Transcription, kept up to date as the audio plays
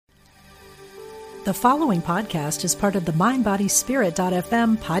The following podcast is part of the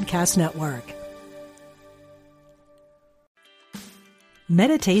MindBodySpirit.fm podcast network.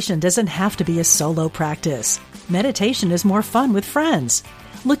 Meditation doesn't have to be a solo practice. Meditation is more fun with friends.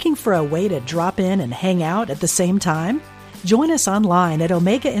 Looking for a way to drop in and hang out at the same time? Join us online at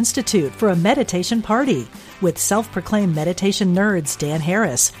Omega Institute for a meditation party with self-proclaimed meditation nerds Dan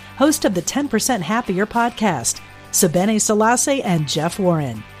Harris, host of the 10% Happier podcast, Sebene Selassie, and Jeff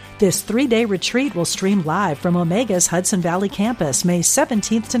Warren. This 3-day retreat will stream live from Omega's Hudson Valley campus May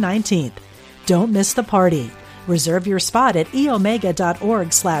 17th to 19th. Don't miss the party. Reserve your spot at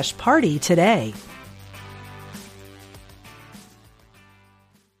eomega.org/party today.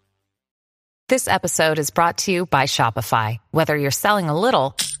 This episode is brought to you by Shopify. Whether you're selling a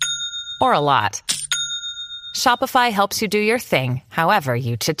little or a lot, Shopify helps you do your thing, however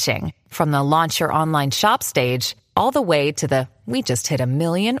you cha-ching. From the launch your online shop stage, all the way to the we just hit 1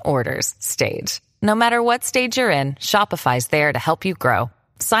 million orders stage. No matter what stage you're in, Shopify's there to help you grow.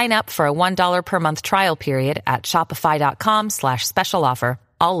 Sign up for a $1 per month trial period at shopify.com/special offer,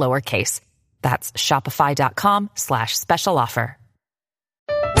 all lowercase. That's shopify.com/special offer.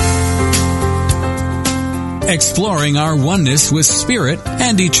 Exploring our oneness with Spirit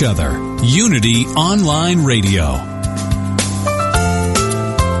and each other. Unity Online Radio.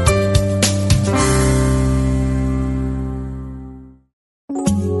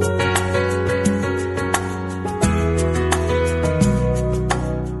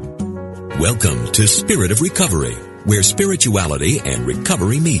 Welcome to Spirit of Recovery, where spirituality and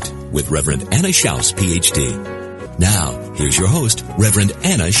recovery meet with Reverend Anna Schaus, Ph.D. Now, here's your host, Reverend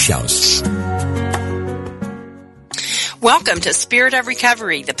Anna Schaus. Welcome to Spirit of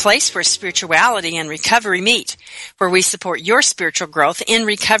Recovery, the place where spirituality and recovery meet, where we support your spiritual growth in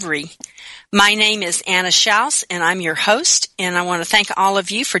recovery. My name is Anna Schaus, and I'm your host, and I want to thank all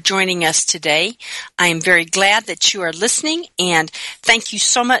of you for joining us today. I am very glad that you are listening, and thank you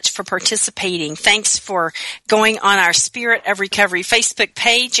so much for participating. Thanks for going on our Spirit of Recovery Facebook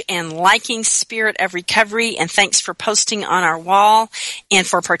page and liking Spirit of Recovery, and thanks for posting on our wall and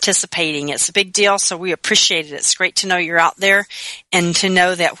for participating. It's a big deal, so we appreciate it. It's great to know you're out there and to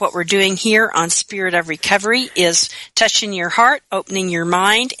know that what we're doing here on Spirit of Recovery is touching your heart, opening your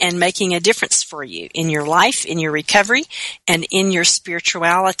mind, and making a difference for you in your life, in your recovery, and in your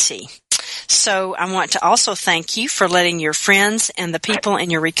spirituality. So I want to also thank you for letting your friends and the people in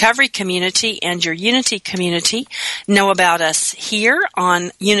your recovery community and your Unity community know about us here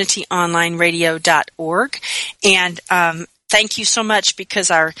on unityonlineradio.org. And thank you so much, because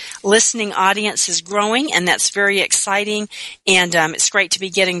our listening audience is growing, and that's very exciting. And it's great to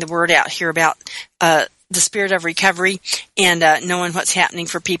be getting the word out here about the Spirit of Recovery and knowing what's happening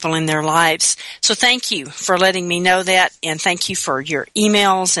for people in their lives. So thank you for letting me know that, and thank you for your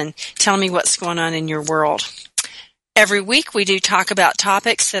emails and telling me what's going on in your world. Every week we do talk about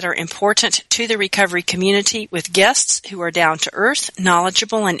topics that are important to the recovery community with guests who are down to earth,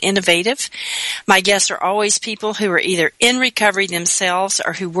 knowledgeable, and innovative. My guests are always people who are either in recovery themselves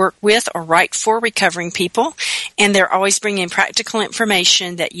or who work with or write for recovering people, and they're always bringing practical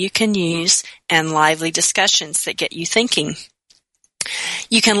information that you can use and lively discussions that get you thinking.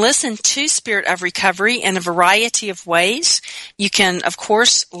 You can listen to Spirit of Recovery in a variety of ways. You can, of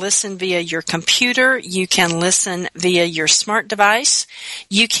course, listen via your computer. You can listen via your smart device.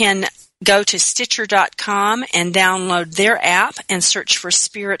 You can go to Stitcher.com and download their app and search for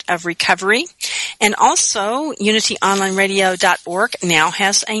Spirit of Recovery. And also, UnityOnlineRadio.org now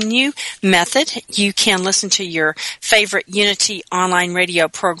has a new method. You can listen to your favorite Unity Online Radio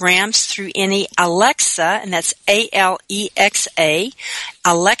programs through any Alexa, and that's Alexa,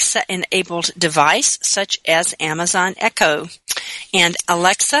 Alexa-enabled device, such as Amazon Echo. And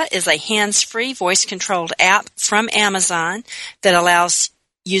Alexa is a hands-free, voice-controlled app from Amazon that allows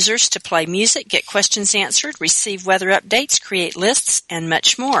users to play music, get questions answered, receive weather updates, create lists, and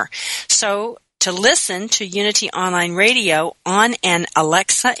much more. So to listen to Unity Online Radio on an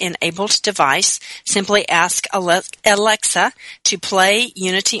Alexa-enabled device, simply ask Alexa to play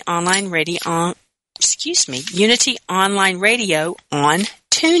Unity Online Radio on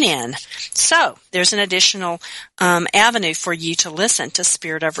TuneIn. So there's an additional avenue for you to listen to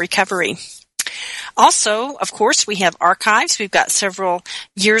Spirit of Recovery. Also, of course, we have archives. We've got several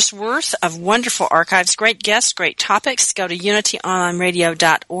years' worth of wonderful archives, great guests, great topics. Go to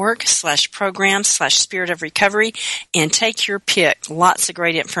unityonlineradio.org/program/Spirit of Recovery and take your pick. Lots of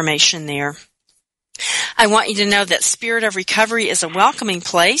great information there. I want you to know that Spirit of Recovery is a welcoming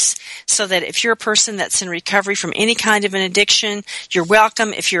place, so that if you're a person that's in recovery from any kind of an addiction, you're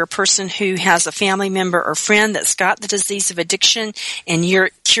welcome. If you're a person who has a family member or friend that's got the disease of addiction and you're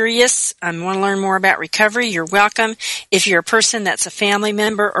curious and want to learn more about recovery, you're welcome. If you're a person that's a family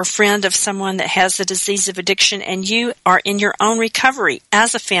member or friend of someone that has the disease of addiction and you are in your own recovery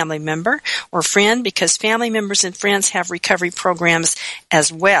as a family member or friend, because family members and friends have recovery programs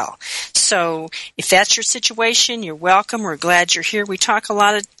as well. So if that's your situation, you're welcome. We're glad you're here. We talk a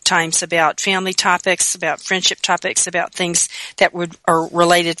lot of times about family topics, about friendship topics, about things that are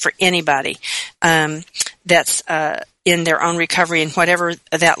related for anybody that's in their own recovery and whatever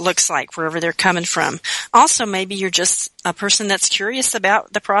that looks like, wherever they're coming from. Also, maybe you're just a person that's curious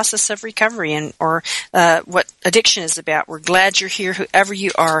about the process of recovery or what addiction is about. We're glad you're here. Whoever you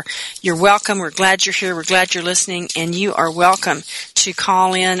are, you're welcome. We're glad you're here. We're glad you're listening, and you are welcome to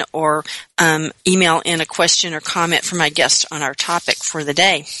call in or email in a question or comment for my guest on our topic for the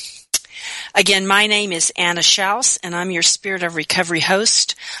day. Again, my name is Anna Schaus, and I'm your Spirit of Recovery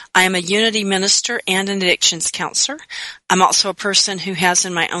host. I am a Unity minister and an addictions counselor. I'm also a person who has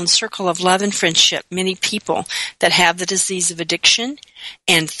in my own circle of love and friendship many people that have the disease of addiction.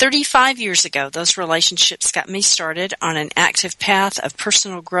 And 35 years ago, those relationships got me started on an active path of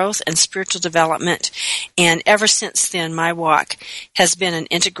personal growth and spiritual development. And ever since then, my walk has been an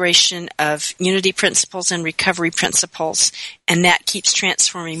integration of Unity principles and recovery principles. And that keeps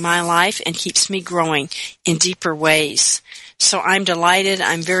transforming my life and keeps me growing in deeper ways. So I'm delighted,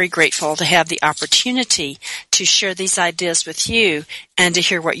 I'm very grateful to have the opportunity to share these ideas with you and to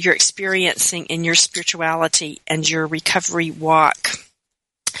hear what you're experiencing in your spirituality and your recovery walk.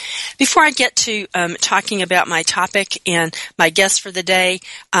 Before I get to talking about my topic and my guest for the day,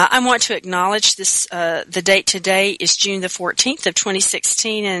 I want to acknowledge this. The date today is June the 14th of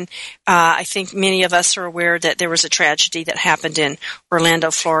 2016, and I think many of us are aware that there was a tragedy that happened in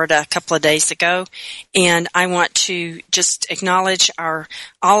Orlando, Florida, a couple of days ago. And I want to just acknowledge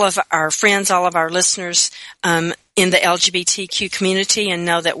all of our friends, all of our listeners in the LGBTQ community, and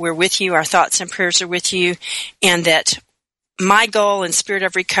know that we're with you. Our thoughts and prayers are with you, and that my goal in Spirit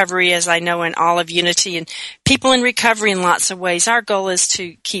of Recovery, as I know in all of Unity and people in recovery in lots of ways, our goal is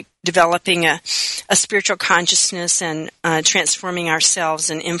to keep developing a spiritual consciousness and transforming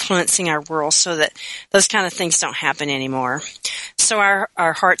ourselves and influencing our world so that those kind of things don't happen anymore. So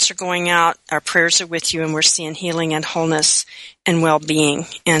our hearts are going out, our prayers are with you, and we're seeing healing and wholeness and well-being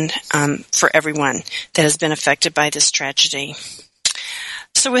and for everyone that has been affected by this tragedy.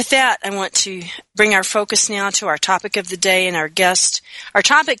 So with that, I want to bring our focus now to our topic of the day and our guest. Our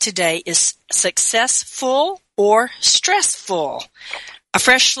topic today is successful or stressful, a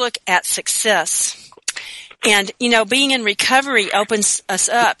fresh look at success. And, being in recovery opens us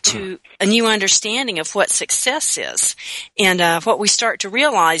up to a new understanding of what success is. And what we start to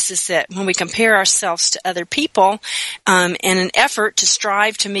realize is that when we compare ourselves to other people in an effort to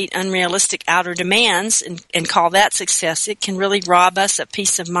strive to meet unrealistic outer demands and call that success, it can really rob us of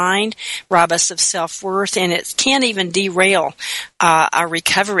peace of mind, rob us of self-worth, and it can even derail our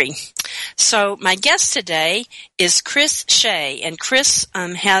recovery. So my guest today is Chris Shea, and Chris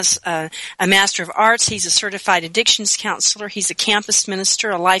has a Master of Arts. He's a certified addictions counselor. He's a campus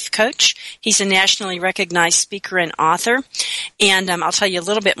minister, a life coach. He's a nationally recognized speaker and author, and I'll tell you a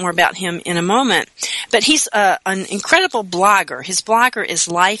little bit more about him in a moment. But he's an incredible blogger. His blogger is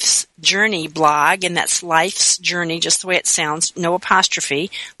Life's Journey blog, and that's Life's Journey, just the way it sounds, no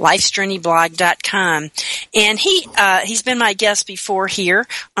apostrophe, lifesjourneyblog.com. And he's been my guest before here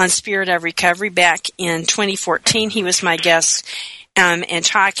on Spirit of Recovery back in 2014. He was my guest and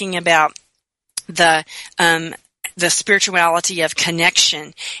talking about the spirituality of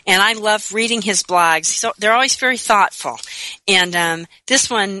connection. And I love reading his blogs. So they're always very thoughtful. And this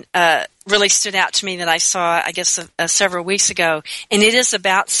one really stood out to me that I saw, I guess, several weeks ago. And it is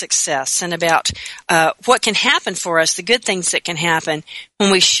about success and about what can happen for us, the good things that can happen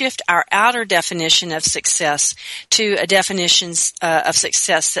when we shift our outer definition of success to a definition of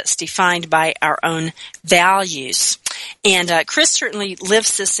success that's defined by our own values. And Chris certainly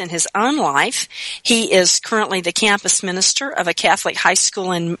lives this in his own life. He is currently the campus minister of a Catholic high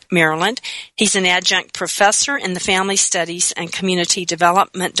school in Maryland. He's an adjunct professor in the Family Studies and Community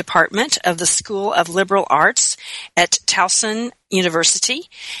Development Department of the School of Liberal Arts at Towson University.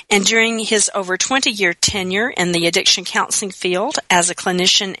 And during his over 20-year tenure in the addiction counseling field as a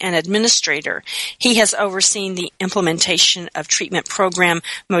clinician and administrator, he has overseen the implementation of treatment program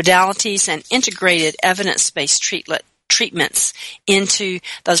modalities and integrated evidence-based treatments into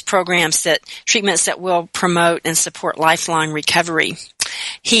those programs, treatments that will promote and support lifelong recovery.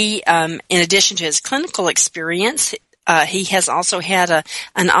 He, in addition to his clinical experience, he has also had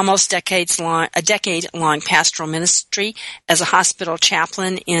an almost decade-long pastoral ministry as a hospital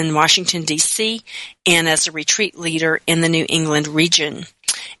chaplain in Washington, D.C., and as a retreat leader in the New England region.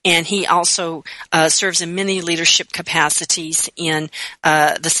 And he also serves in many leadership capacities in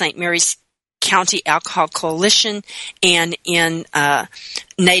the St. Mary's County Alcohol Coalition and in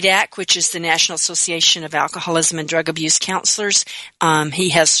NADAC, which is the National Association of Alcoholism and Drug Abuse Counselors. He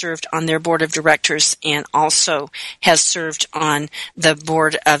has served on their board of directors and also has served on the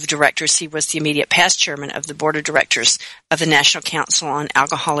board of directors. He was the immediate past chairman of the board of directors of the National Council on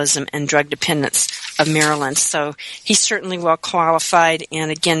Alcoholism and Drug Dependence of Maryland. So he's certainly well qualified. And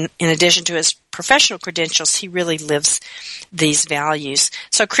again, in addition to his professional credentials, he really lives these values.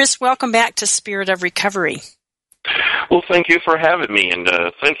 So Chris, welcome back to Spirit of Recovery. Well, thank you for having me, and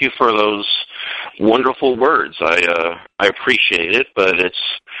thank you for those wonderful words. I appreciate it, but it's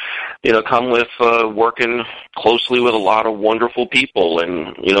come with working closely with a lot of wonderful people,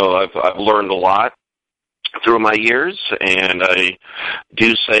 and I've learned a lot through my years, and I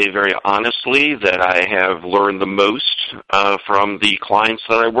do say very honestly that I have learned the most from the clients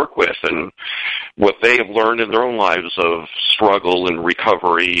that I work with and what they have learned in their own lives of struggle and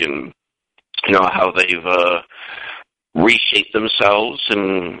recovery, and how they've reshaped themselves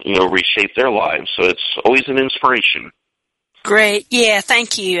and reshaped their lives. So it's always an inspiration. Great. Yeah,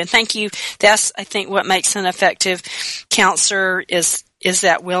 thank you. And thank you. That's, I think, what makes an effective counselor is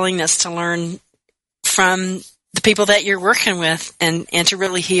that willingness to learn from the people that you're working with and to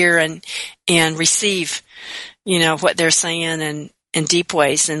really hear and receive, what they're saying in deep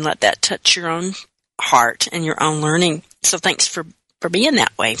ways and let that touch your own heart and your own learning. So thanks for being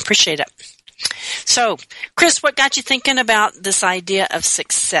that way. Appreciate it. So, Chris, what got you thinking about this idea of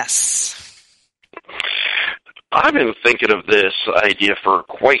success? I've been thinking of this idea for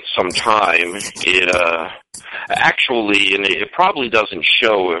quite some time. It actually, and it probably doesn't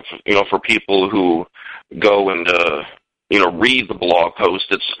show if for people who go and read the blog post.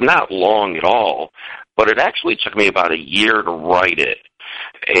 It's not long at all, but it actually took me about a year to write it.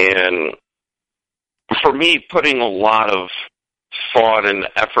 And for me, putting a lot of thought and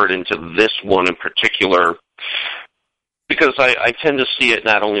effort into this one in particular, because I tend to see it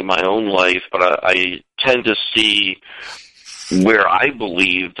not only in my own life, but I tend to see where I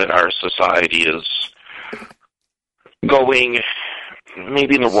believe that our society is going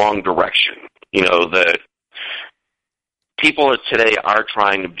maybe in the wrong direction. That people today are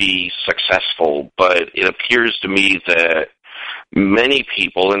trying to be successful, but it appears to me that many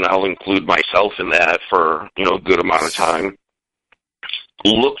people, and I'll include myself in that for a good amount of time,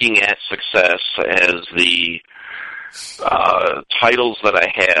 looking at success as the titles that I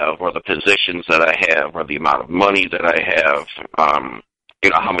have, or the positions that I have, or the amount of money that I have,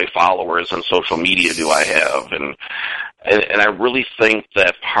 how many followers on social media do I have, and I really think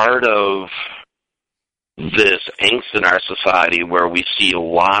that part of this angst in our society, where we see a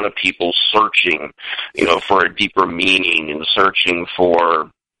lot of people searching, for a deeper meaning and searching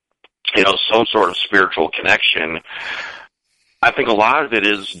for, some sort of spiritual connection, I think a lot of it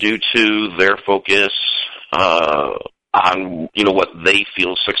is due to their focus on what they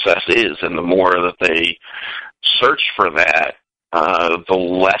feel success is, and the more that they search for that, the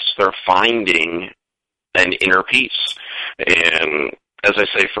less they're finding an inner peace. And as I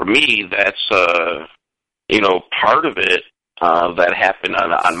say, for me, that's part of it that happened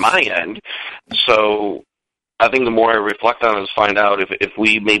on my end. So I think the more I reflect on it is find out if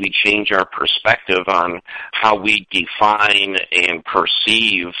we maybe change our perspective on how we define and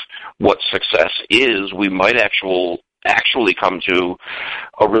perceive what success is, we might actually come to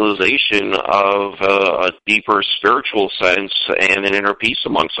a realization of a deeper spiritual sense and an inner peace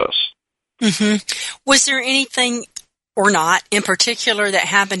amongst us. Mm-hmm. Was there anything or not in particular that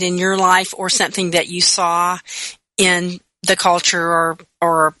happened in your life, or something that you saw in the culture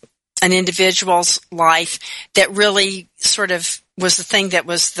or an individual's life that really sort of was the thing that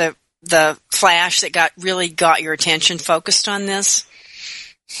was the flash that got your attention focused on this?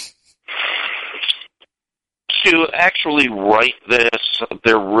 To actually write this,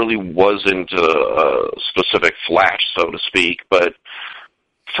 there really wasn't a specific flash, so to speak, but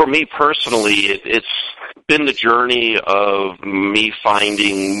for me personally, it's been the journey of me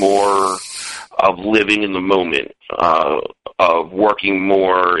finding more of living in the moment, of working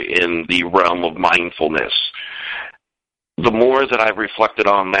more in the realm of mindfulness. The more that I've reflected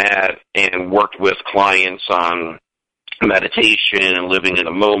on that and worked with clients on meditation and living in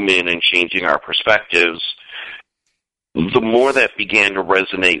the moment and changing our perspectives, the more that began to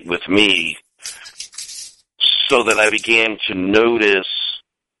resonate with me, so that I began to notice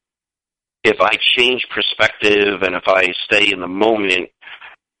if I change perspective and if I stay in the moment,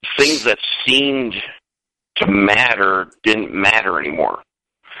 things that seemed to matter didn't matter anymore.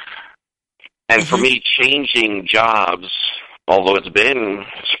 And for me, changing jobs, although it's been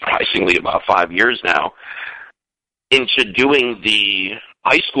surprisingly about 5 years now, into doing the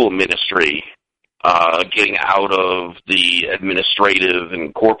high school ministry, getting out of the administrative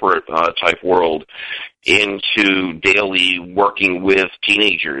and corporate type world into daily working with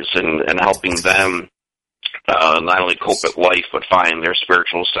teenagers and helping them not only cope with life but find their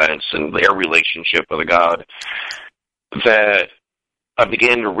spiritual sense and their relationship with God, that I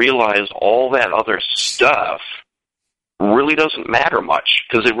began to realize all that other stuff really doesn't matter much,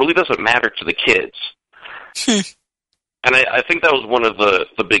 because it really doesn't matter to the kids. And I think that was one of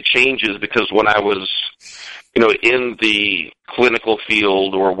the big changes, because when I was, in the clinical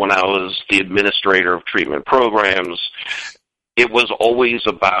field or when I was the administrator of treatment programs, it was always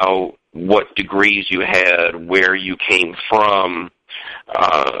about what degrees you had, where you came from,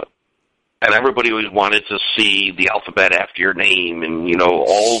 and everybody always wanted to see the alphabet after your name and,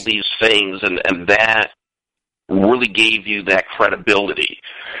 all these things, and that really gave you that credibility.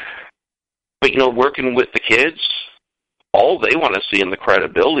 But, working with the kids, all they want to see in the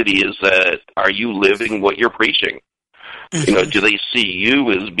credibility is that, are you living what you're preaching? Do they see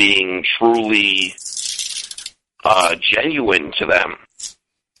you as being truly genuine to them?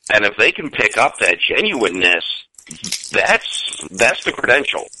 And if they can pick up that genuineness, that's the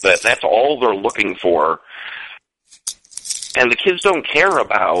credential. That's all they're looking for. And the kids don't care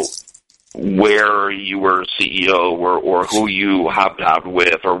about where you were CEO or who you hobnobbed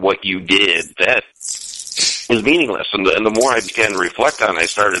with or what you did. That is meaningless. And the more I began to reflect on it, I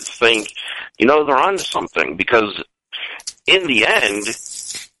started to think, they're onto something, because in the end,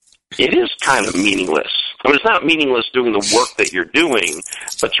 it is kind of meaningless. I mean, it's not meaningless doing the work that you're doing,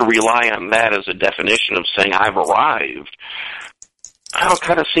 but to rely on that as a definition of saying, I've arrived, it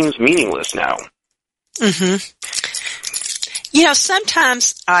kind of seems meaningless now.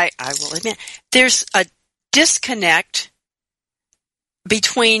 Sometimes, I will admit, there's a disconnect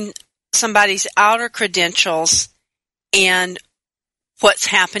between somebody's outer credentials and what's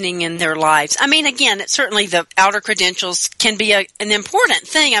happening in their lives. I mean, again, certainly the outer credentials can be an important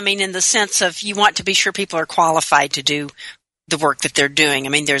thing. I mean, in the sense of you want to be sure people are qualified to do the work that they're doing. I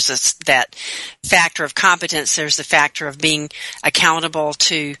mean, there's that factor of competence. There's the factor of being accountable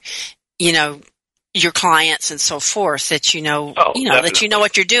to, your clients and so forth, that that you know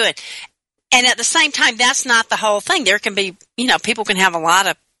what you're doing. And at the same time, that's not the whole thing. There can be, people can have a lot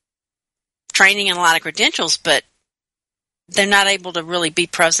of training and a lot of credentials, but they're not able to really be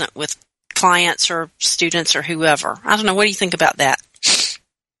present with clients or students or whoever. I don't know. What do you think about that?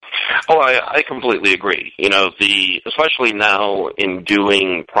 Oh, I completely agree. Especially now in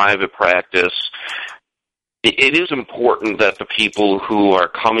doing private practice, it is important that the people who are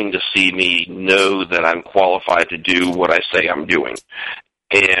coming to see me know that I'm qualified to do what I say I'm doing.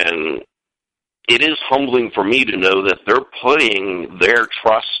 And it is humbling for me to know that they're putting their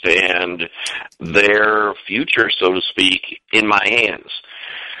trust and their future, so to speak, in my hands.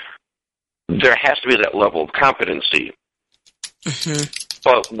 There has to be that level of competency.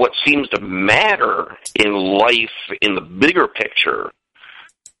 But what seems to matter in life, in the bigger picture,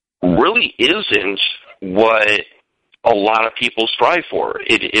 really isn't what a lot of people strive for.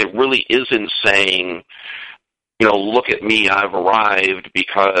 It really isn't saying, look at me, I've arrived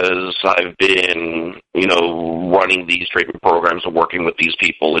because I've been, running these treatment programs and working with these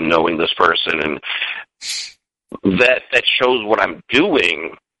people and knowing this person. And that shows what I'm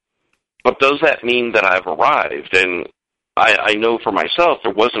doing. But does that mean that I've arrived? And I know for myself,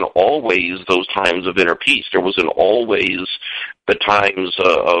 there wasn't always those times of inner peace. There wasn't always the times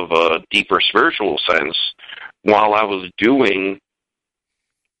of a deeper spiritual sense while I was doing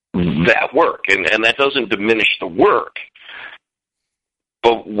that work. And that doesn't diminish the work.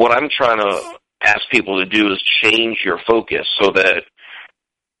 But what I'm trying to ask people to do is change your focus so that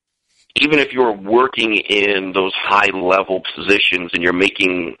even if you're working in those high-level positions and you're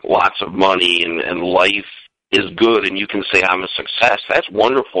making lots of money and life is good and you can say, I'm a success, that's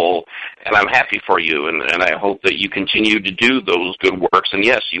wonderful, and I'm happy for you, and I hope that you continue to do those good works, and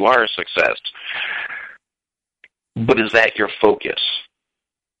yes, you are a success. But is that your focus?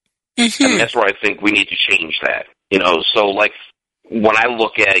 And that's where I think we need to change that. So like when I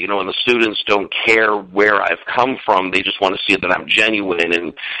look at, and the students don't care where I've come from, they just want to see that I'm genuine.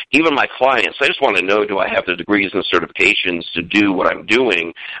 And even my clients, they just want to know, do I have the degrees and certifications to do what I'm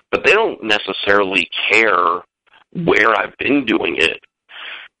doing? But they don't necessarily care where I've been doing it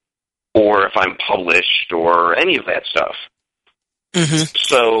or if I'm published or any of that stuff.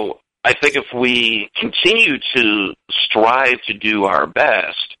 So I think if we continue to strive to do our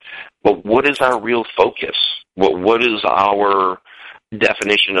best, but what is our real focus? What is our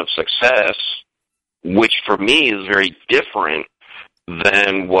definition of success, which for me is very different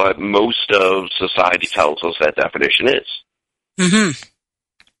than what most of society tells us that definition is. Mm-hmm.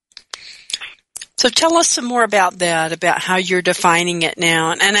 So tell us some more about that, about how you're defining it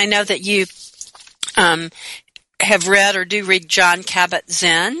now. And I know that you have read or do read Jon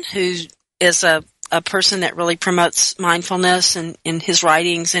Kabat-Zinn, who is a person that really promotes mindfulness in his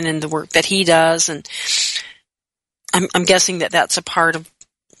writings and in the work that he does. And I'm guessing that that's a part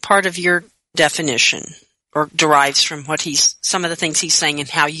of your definition, or derives from what some of the things he's saying and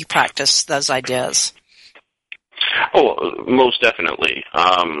how you practice those ideas. Oh, most definitely.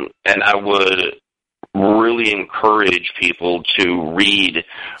 And I would really encourage people to read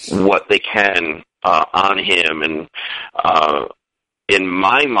what they can on him, and in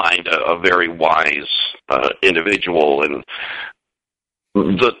my mind, a very wise individual. And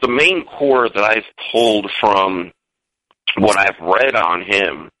the main core that I've pulled from what I've read on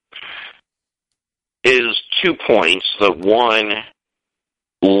him is 2 points. The one,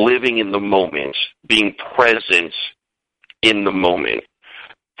 living in the moment, being present in the moment,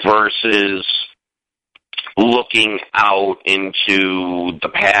 versus looking out into the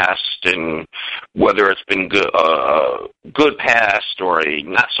past, and whether it's been good past or a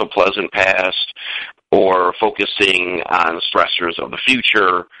not so pleasant past, or focusing on stressors of the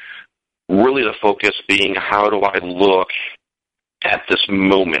future. Really the focus being, how do I look at this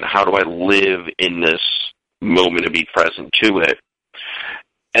moment? How do I live in this moment and be present to it?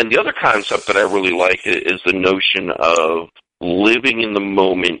 And the other concept that I really like is the notion of living in the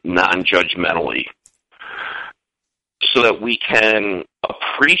moment non-judgmentally, so that we can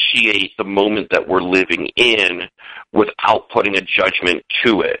appreciate the moment that we're living in without putting a judgment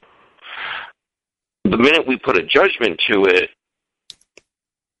to it. The minute we put a judgment to it,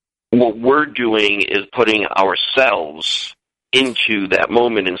 what we're doing is putting ourselves into that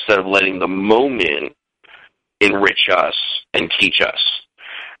moment instead of letting the moment enrich us and teach us.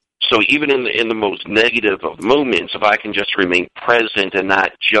 So even in the most negative of moments, if I can just remain present and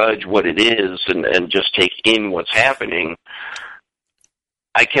not judge what it is, and just take in what's happening,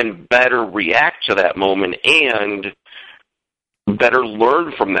 I can better react to that moment and better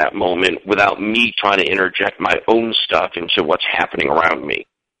learn from that moment without me trying to interject my own stuff into what's happening around me.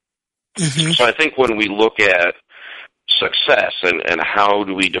 Mm-hmm. So I think when we look at success and how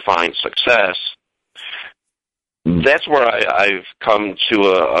do we define success, that's where I've come to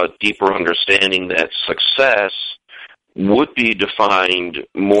a deeper understanding that success would be defined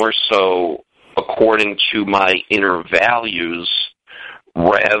more so according to my inner values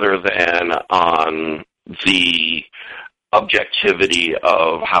rather than on the objectivity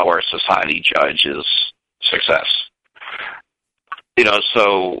of how our society judges success.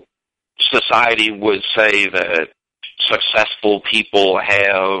 So society would say that successful people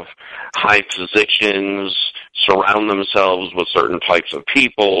have high positions, surround themselves with certain types of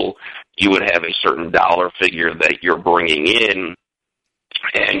people. You would have a certain dollar figure that you're bringing in,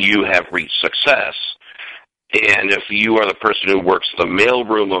 and you have reached success. And if you are the person who works the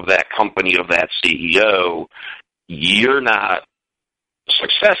mailroom of that company, of that CEO, you're not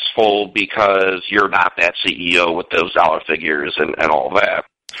successful because you're not that CEO with those dollar figures and all that.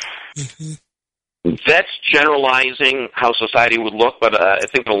 Mm-hmm. That's generalizing how society would look, but I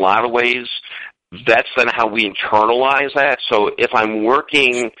think in a lot of ways, that's then how we internalize that. So if I'm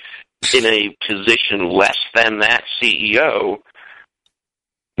working in a position less than that CEO,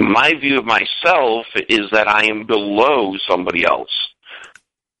 my view of myself is that I am below somebody else.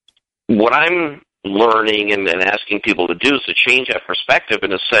 What I'm learning and asking people to do is to change that perspective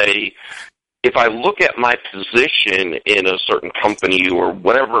and to say, if I look at my position in a certain company or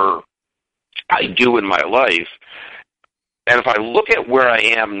whatever I do in my life, and if I look at where I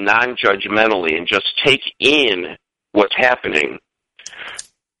am non-judgmentally and just take in what's happening,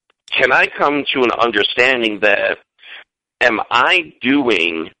 can I come to an understanding that, am I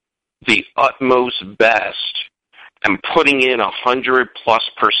doing the utmost best and putting in 100+%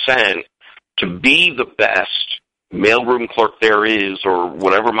 to be the best mailroom clerk there is, or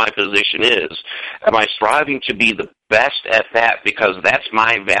whatever my position is? Am I striving to be the best at that because that's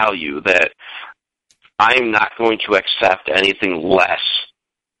my value, that I'm not going to accept anything less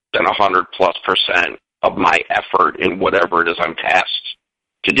than 100+% of my effort in whatever it is I'm tasked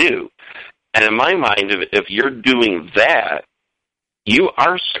to do? And in my mind, if you're doing that, you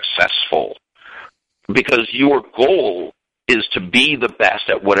are successful, because your goal is to be the best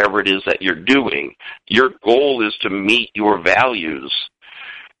at whatever it is that you're doing. Your goal is to meet your values.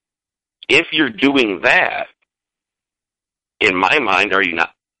 if you're doing that, in my mind, are you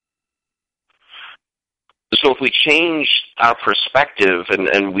not? So if we change our perspective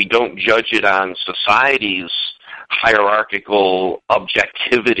and we don't judge it on society's hierarchical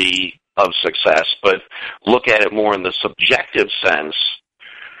objectivity of success, but look at it more in the subjective sense,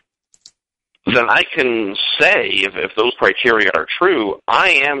 then I can say, if those criteria are true,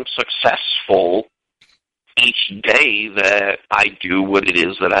 I am successful each day that I do what it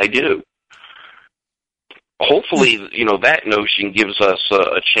is that I do. Hopefully, that notion gives us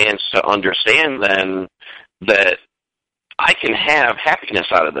a chance to understand then that I can have happiness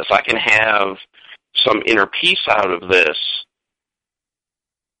out of this. I can have some inner peace out of this.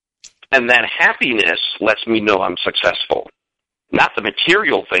 And that happiness lets me know I'm successful. Not the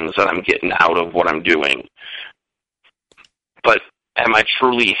material things that I'm getting out of what I'm doing. But am I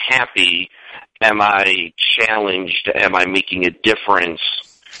truly happy? Am I challenged? Am I making a difference?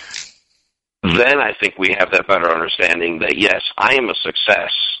 Then I think we have that better understanding that, yes, I am a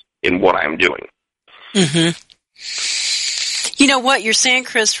success in what I'm doing. Mm-hmm. What you're saying,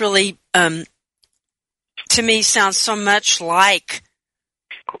 Chris, really, to me, sounds so much like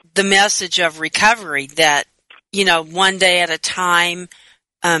the message of recovery that, one day at a time,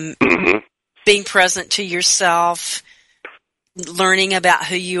 being present to yourself, learning about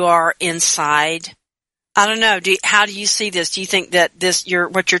who you are inside. I don't know. How do you see this? Do you think that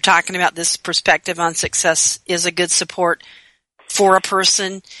what you're talking about, this perspective on success, is a good support for a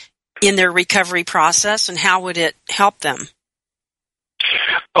person in their recovery process, and how would it help them?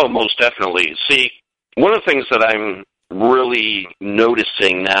 Oh, most definitely. See, one of the things that I'm really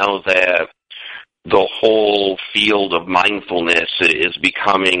noticing now that the whole field of mindfulness is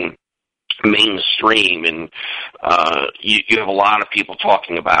becoming mainstream, and you have a lot of people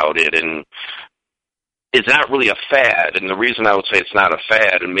talking about it, and it's not really a fad. And the reason I would say it's not a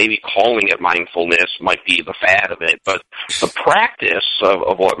fad, and maybe calling it mindfulness might be the fad of it, but the practice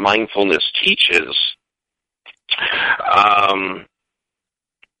of what mindfulness teaches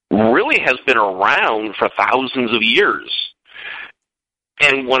really has been around for thousands of years.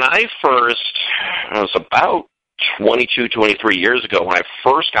 And when it was about 22, 23 years ago, when I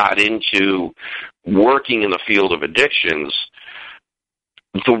first got into working in the field of addictions,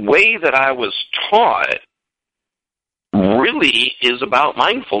 the way that I was taught really is about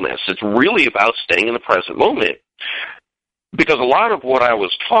mindfulness. It's really about staying in the present moment. Because a lot of what I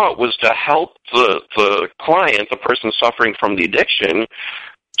was taught was to help the client, the person suffering from the addiction,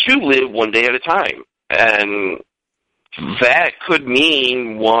 to live one day at a time. And that could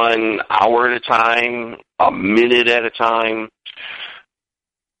mean 1 hour at a time, a minute at a time.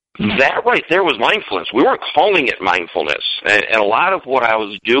 That right there was mindfulness. We weren't calling it mindfulness. And a lot of what I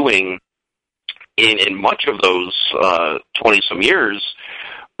was doing in much of those 20-some years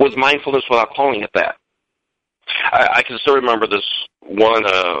was mindfulness without calling it that. I can still remember this one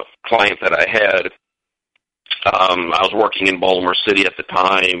client that I had. I was working in Baltimore City at the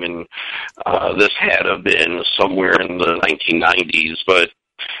time, and this had to have been somewhere in the 1990s, but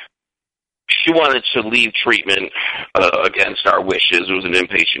she wanted to leave treatment against our wishes. It was an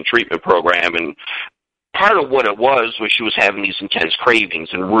inpatient treatment program, and part of what it was she was having these intense cravings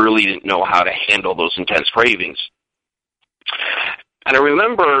and really didn't know how to handle those intense cravings. And I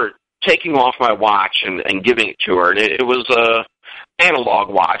remember taking off my watch and giving it to her, and it was a analog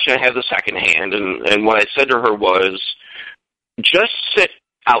watch. I had the second hand, and what I said to her was, just sit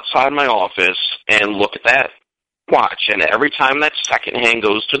outside my office and look at that watch, and every time that second hand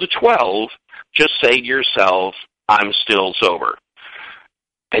goes to the 12, just say to yourself, I'm still sober,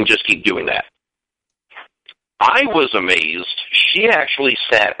 and just keep doing that. I was amazed. She actually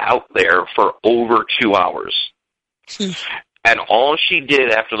sat out there for over 2 hours. And all she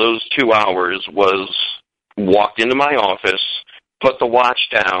did after those 2 hours was walked into my office, put the watch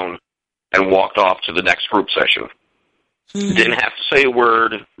down, and walked off to the next group session. Didn't have to say a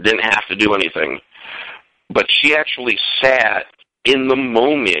word, didn't have to do anything. But she actually sat in the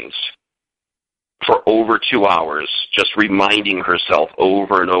moment for over 2 hours, just reminding herself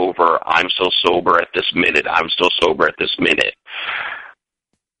over and over, I'm still sober at this minute, I'm still sober at this minute.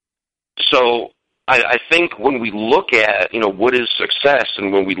 So I think when we look at, what is success,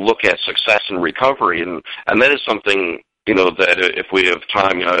 and when we look at success and recovery, and that is something, that if we have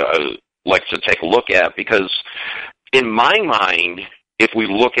time, I'd like to take a look at, because in my mind, if we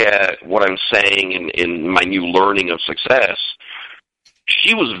look at what I'm saying in my new learning of success,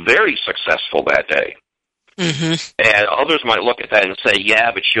 she was very successful that day. Mm-hmm. And others might look at that and say,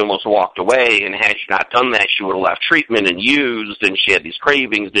 yeah, but she almost walked away, and had she not done that, she would have left treatment and used, and she had these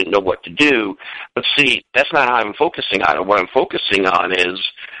cravings, didn't know what to do. But see, that's not how I'm focusing on it. What I'm focusing on is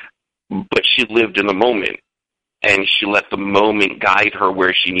but she lived in the moment, and she let the moment guide her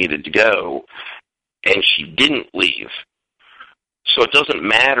where she needed to go, and she didn't leave. So it doesn't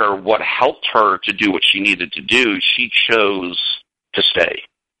matter what helped her to do what she needed to do. She chose to stay.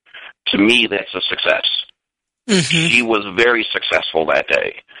 To me, that's a success. Mm-hmm. She was very successful that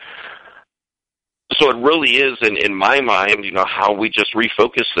day. So it really is, in my mind, how we just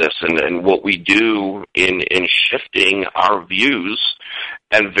refocus this and what we do in shifting our views,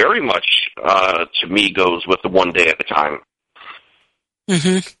 and very much, to me, goes with the one day at a time.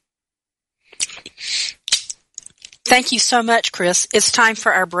 Mm-hmm. Thank you so much, Chris. It's time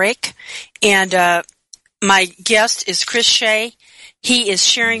for our break, and my guest is Chris Shea. He is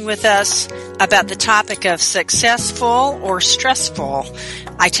sharing with us about the topic of successful or stressful.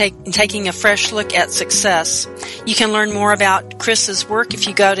 Taking a fresh look at success. You can learn more about Chris's work if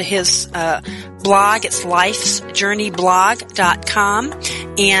you go to his blog. It's lifesjourneyblog.com.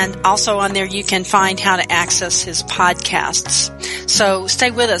 And also on there you can find how to access his podcasts. So stay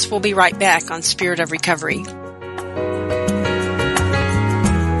with us. We'll be right back on Spirit of Recovery.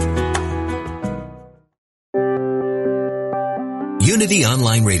 Unity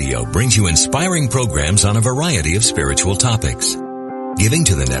Online Radio brings you inspiring programs on a variety of spiritual topics. Giving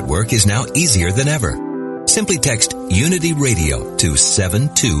to the network is now easier than ever. Simply text Unity Radio to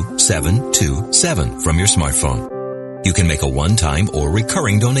 72727 from your smartphone. You can make a one-time or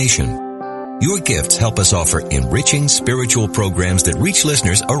recurring donation. Your gifts help us offer enriching spiritual programs that reach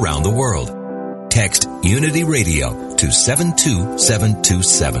listeners around the world. Text Unity Radio to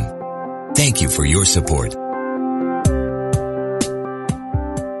 72727. Thank you for your support.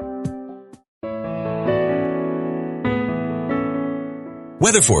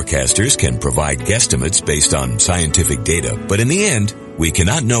 Weather forecasters can provide guesstimates based on scientific data, but in the end, we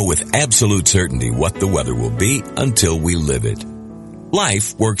cannot know with absolute certainty what the weather will be until we live it.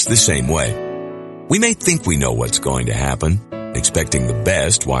 Life works the same way. We may think we know what's going to happen, expecting the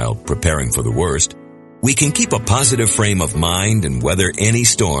best while preparing for the worst. We can keep a positive frame of mind and weather any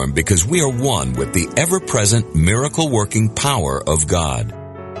storm because we are one with the ever-present miracle-working power of God.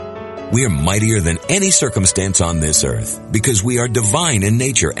 We are mightier than any circumstance on this earth because we are divine in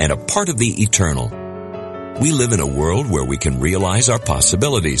nature and a part of the eternal. We live in a world where we can realize our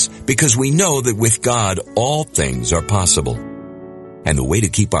possibilities because we know that with God all things are possible. And the way to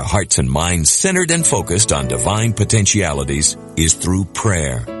keep our hearts and minds centered and focused on divine potentialities is through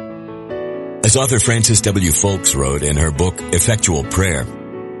prayer. As author Frances W. Folks wrote in her book, Effectual Prayer,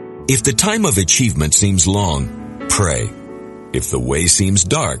 if the time of achievement seems long, pray. If the way seems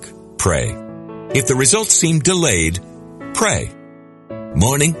dark, pray. If the results seem delayed, pray.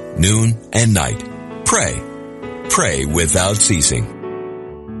 Morning, noon, and night. Pray. Pray without ceasing.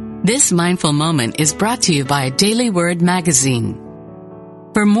 This mindful moment is brought to you by Daily Word magazine.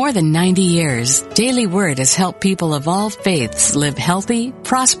 For more than 90 years, Daily Word has helped people of all faiths live healthy,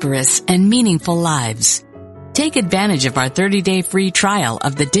 prosperous, and meaningful lives. Take advantage of our 30-day free trial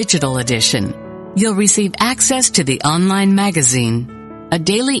of the digital edition. You'll receive access to the online magazine, a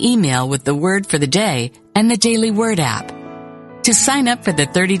daily email with the word for the day, and the Daily Word app. To sign up for the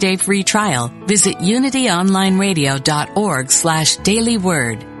 30-day free trial, visit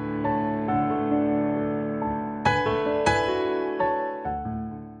unityonlineradio.org/dailyword.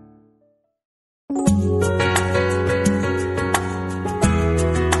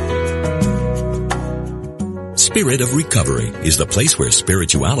 Spirit of Recovery is the place where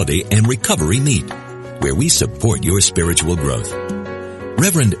spirituality and recovery meet, where we support your spiritual growth.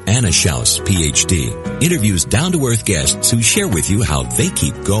 Reverend Anna Schaus, Ph.D., interviews down-to-earth guests who share with you how they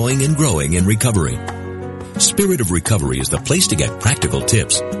keep going and growing in recovery. Spirit of Recovery is the place to get practical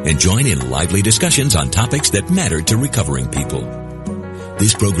tips and join in lively discussions on topics that matter to recovering people.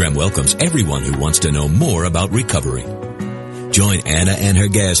 This program welcomes everyone who wants to know more about recovery. Join Anna and her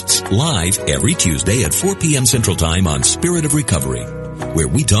guests live every Tuesday at 4 p.m. Central Time on Spirit of Recovery, where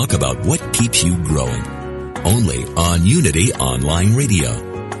we talk about what keeps you growing. Only on Unity Online Radio,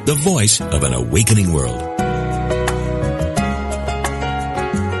 the voice of an awakening world.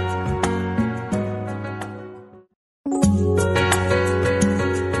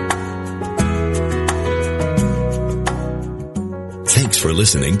 Thanks for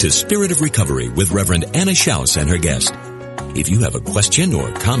listening to Spirit of Recovery with Reverend Anna Schaus and her guest. If you have a question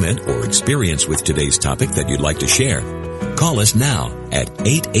or comment or experience with today's topic that you'd like to share, call us now at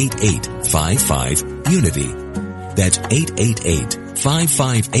 888-55-UNITY. That's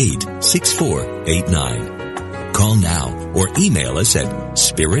 888-558-6489. Call now or email us at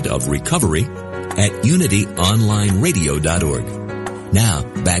spiritofrecovery@unityonlineradio.org. Now,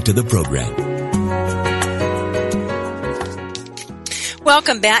 back to the program.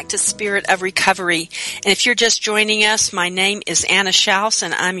 Welcome back to Spirit of Recovery. And if you're just joining us, my name is Anna Schaus,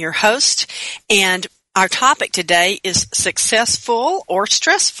 and I'm your host. And our topic today is successful or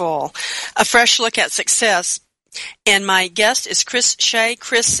stressful, a fresh look at success. And my guest is Chris Shea.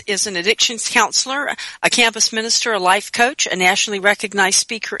 Chris is an addictions counselor, a campus minister, a life coach, a nationally recognized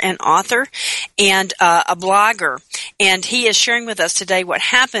speaker and author, and a blogger. And he is sharing with us today what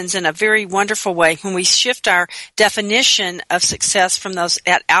happens in a very wonderful way when we shift our definition of success from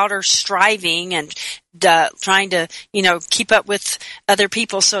that outer striving and trying to, keep up with other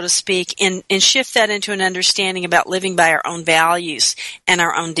people, so to speak, and shift that into an understanding about living by our own values and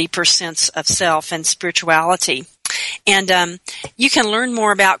our own deeper sense of self and spirituality. And you can learn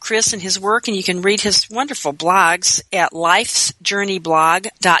more about Chris and his work, and you can read his wonderful blogs at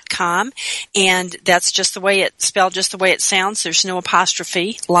lifesjourneyblog.com. And that's just the way it's spelled, just the way it sounds. There's no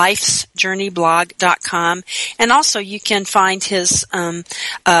apostrophe, lifesjourneyblog.com. And also you can find his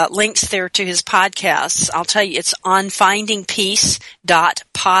links there to his podcasts. I'll tell you, it's on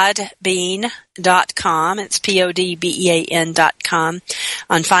findingpeace.podbean.com. It's PODBEAN.com,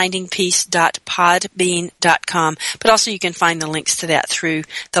 on findingpeace.podbean.com. But also you can find the links to that through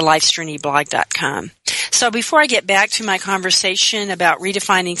the lifesjourneyblog.com. So before I get back to my conversation about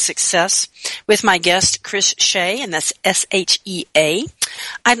redefining success with my guest, Chris Shea, and that's S-H-E-A,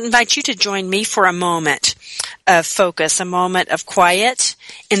 I'd invite you to join me for a moment of focus, a moment of quiet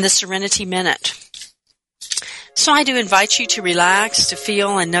in the Serenity Minute. So I do invite you to relax, to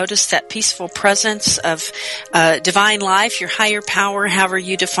feel and notice that peaceful presence of divine life, your higher power, however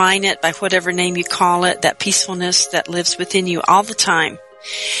you define it, by whatever name you call it, that peacefulness that lives within you all the time.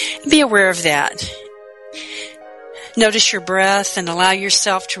 Be aware of that. Notice your breath and allow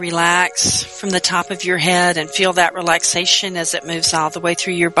yourself to relax from the top of your head and feel that relaxation as it moves all the way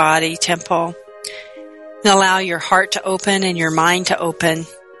through your body, temple. And allow your heart to open and your mind to open.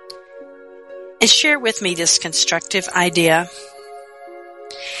 And share with me this constructive idea.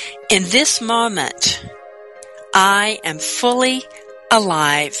 In this moment, I am fully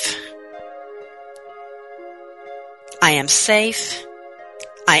alive. I am safe.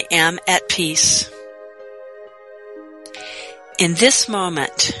 I am at peace. In this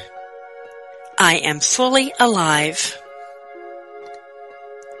moment, I am fully alive.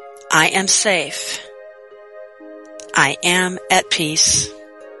 I am safe. I am at peace.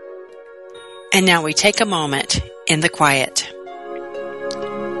 And now we take a moment in the quiet.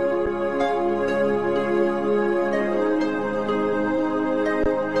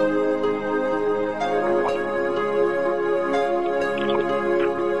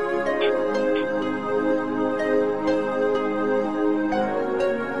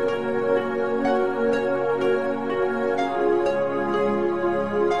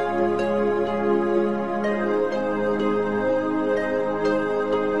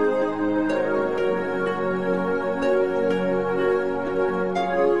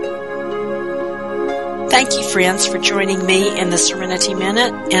 Thank you, friends, for joining me in the Serenity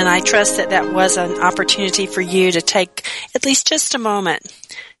Minute, and I trust that that was an opportunity for you to take at least just a moment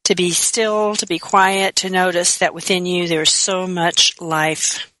to be still, to be quiet, to notice that within you there's so much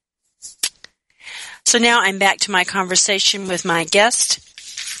life. So now I'm back to my conversation with my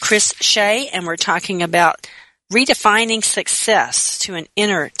guest, Chris Shea, and we're talking about redefining success to an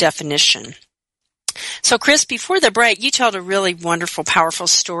inner definition. So, Chris, before the break, you told a really wonderful, powerful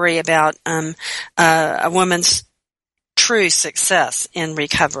story about a woman's true success in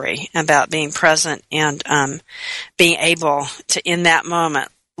recovery, about being present and being able to, in that moment,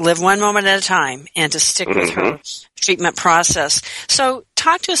 live one moment at a time and to stick with her treatment process. So,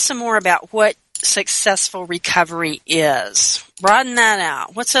 talk to us some more about what successful recovery is. Broaden that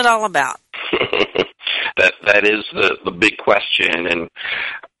out. What's it all about? That is the big question, and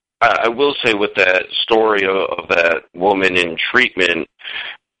I will say with that story of that woman in treatment,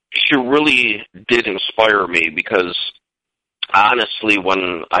 she really did inspire me because honestly,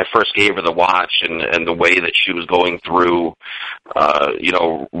 when I first gave her the watch and the way that she was going through,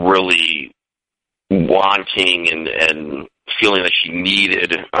 really wanting and feeling that she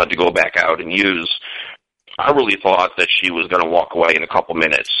needed to go back out and use, I really thought that she was going to walk away in a couple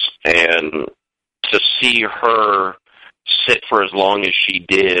minutes. And to see her sit for as long as she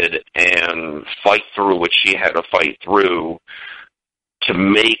did and fight through what she had to fight through to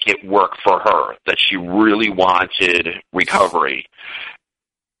make it work for her, that she really wanted recovery,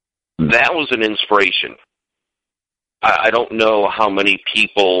 that was an inspiration. I don't know how many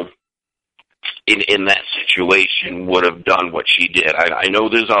people in that situation would have done what she did. I know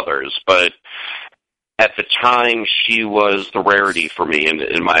there's others, but at the time she was the rarity for me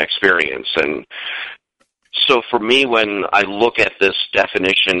in my experience. And So for me, when I look at this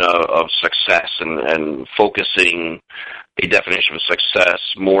definition of success and focusing a definition of success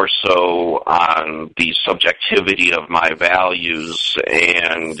more so on the subjectivity of my values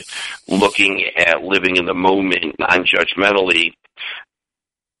and looking at living in the moment non-judgmentally,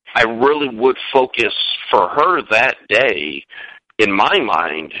 I really would focus for her that day, in my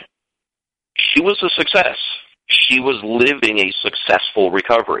mind, she was a success. She was living a successful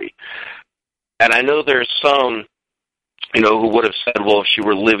recovery. And I know there's some, who would have said, well, if she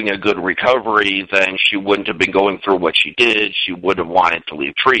were living a good recovery, then she wouldn't have been going through what she did. She wouldn't have wanted to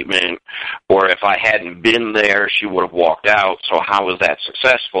leave treatment. Or if I hadn't been there, she would have walked out. So how is that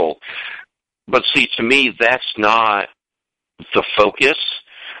successful? But see, to me, that's not the focus,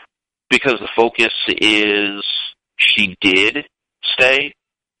 because the focus is she did stay.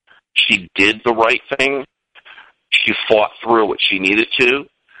 She did the right thing. She fought through what she needed to.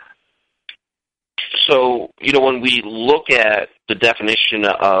 So, when we look at the definition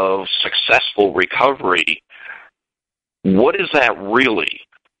of successful recovery, what is that really?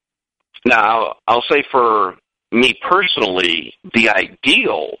 Now, I'll say for me personally, the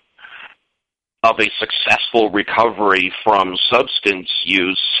ideal of a successful recovery from substance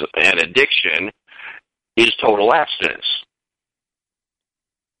use and addiction is total abstinence.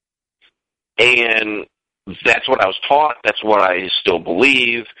 And that's what I was taught. That's what I still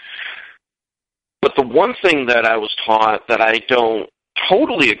believe. But the one thing that I was taught that I don't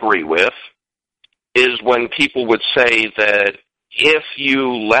totally agree with is when people would say that if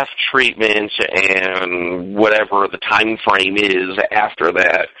you left treatment and whatever the time frame is after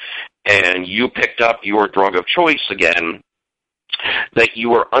that, and you picked up your drug of choice again, that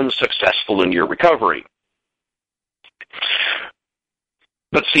you were unsuccessful in your recovery.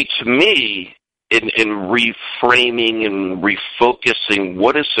 But see, to me, in reframing and refocusing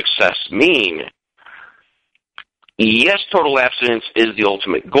what does success mean, yes, total abstinence is the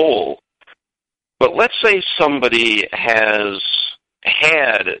ultimate goal, but let's say somebody has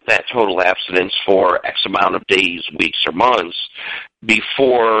had that total abstinence for X amount of days, weeks, or months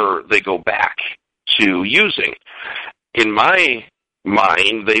before they go back to using. In my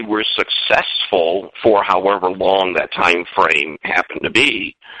mind, they were successful for however long that time frame happened to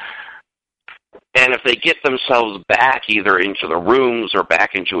be. And if they get themselves back either into the rooms or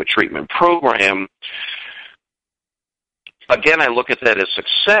back into a treatment program, again, I look at that as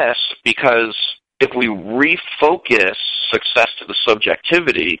success, because if we refocus success to the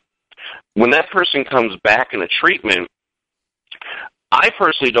subjectivity, when that person comes back in a treatment, I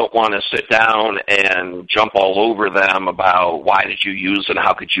personally don't want to sit down and jump all over them about why did you use and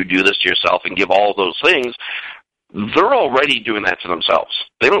how could you do this to yourself and give all those things. They're already doing that to themselves.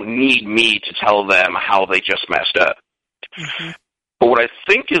 They don't need me to tell them how they just messed up. Mm-hmm. But what I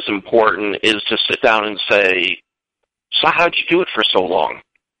think is important is to sit down and say, so how'd you do it for so long?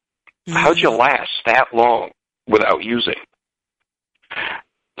 Mm-hmm. How'd you last that long without using?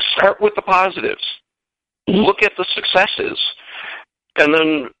 Start with the positives. Look at the successes. And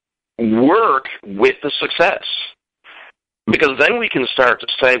then work with the success. Because then we can start to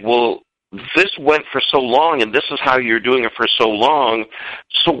say, well, this went for so long, and this is how you're doing it for so long,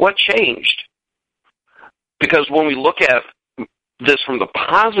 so what changed? Because when we look at this from the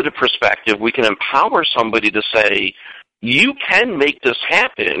positive perspective, we can empower somebody to say, you can make this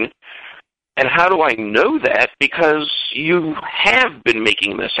happen, and how do I know that? Because you have been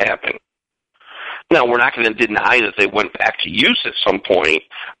making this happen. Now, we're not going to deny that they went back to use at some point,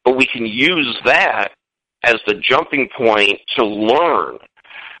 but we can use that as the jumping point to learn.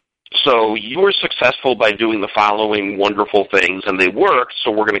 So you were successful by doing the following wonderful things, and they worked,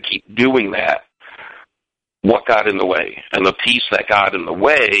 so we're going to keep doing that. What got in the way? And the piece that got in the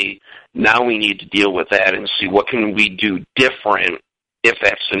way, now we need to deal with that and see what can we do different if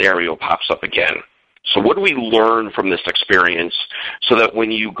that scenario pops up again. So what do we learn from this experience so that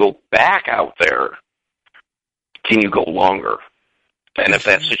when you go back out there, can you go longer? And if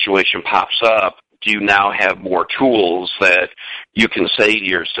that situation pops up, do you now have more tools that you can say to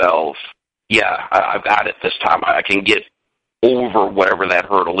yourself, yeah, I've got it this time. I can get over whatever that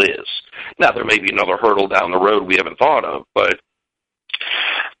hurdle is. Now, there may be another hurdle down the road we haven't thought of, but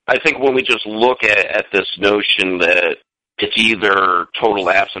I think when we just look at this notion that it's either total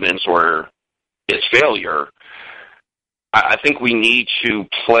abstinence or it's failure, I think we need to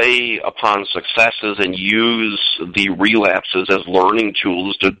play upon successes and use the relapses as learning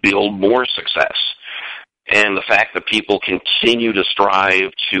tools to build more success. And the fact that people continue to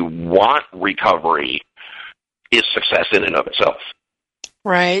strive to want recovery is success in and of itself.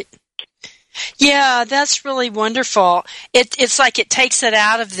 Right. Yeah, that's really wonderful. It's like it takes it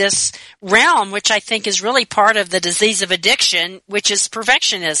out of this realm, which I think is really part of the disease of addiction, which is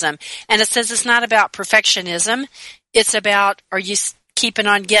perfectionism. And it says it's not about perfectionism. It's about, are you keeping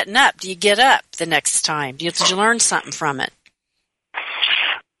on getting up? Do you get up the next time? Did you learn something from it?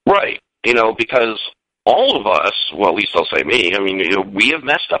 Right. Because all of us, well, at least I'll say me, we have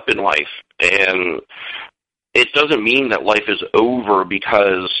messed up in life. And it doesn't mean that life is over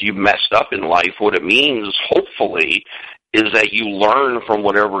because you messed up in life. What it means, hopefully, is that you learn from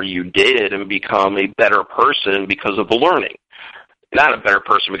whatever you did and become a better person because of the learning. Not a better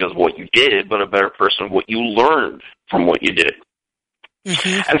person because of what you did, but a better person of what you learned from what you did.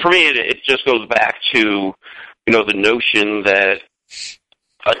 Mm-hmm. And for me, it just goes back to, the notion that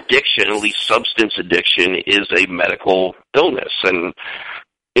addiction, at least substance addiction, is a medical illness. And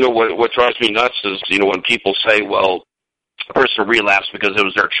what drives me nuts is, when people say, well, a person relapsed because it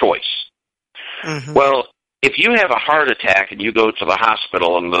was their choice. Mm-hmm. Well, if you have a heart attack and you go to the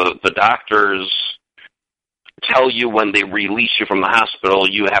hospital and the doctors tell you when they release you from the hospital,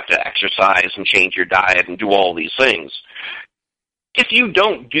 you have to exercise and change your diet and do all these things. If you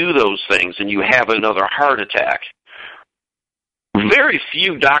don't do those things and you have another heart attack, very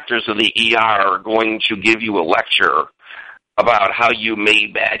few doctors in the ER are going to give you a lecture about how you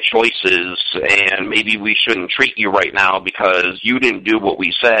made bad choices and maybe we shouldn't treat you right now because you didn't do what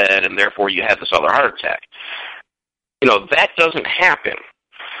we said and therefore you had this other heart attack. That doesn't happen.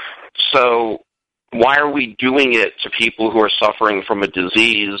 So why are we doing it to people who are suffering from a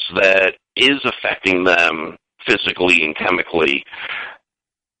disease that is affecting them physically and chemically?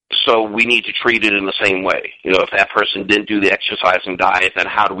 So we need to treat it in the same way. If that person didn't do the exercise and diet, then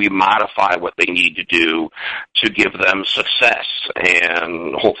how do we modify what they need to do to give them success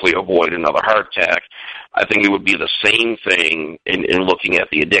and hopefully avoid another heart attack? I think it would be the same thing in looking at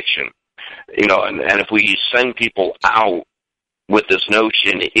the addiction. And if we send people out with this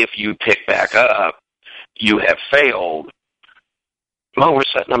notion, if you pick back up, you have failed, well, we're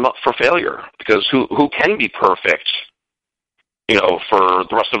setting them up for failure because who can be perfect for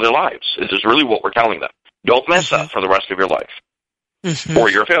the rest of their lives? This is really what we're telling them. Don't mess mm-hmm. up for the rest of your life, mm-hmm. or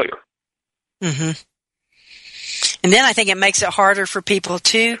you're a failure. Mm-hmm. And then I think it makes it harder for people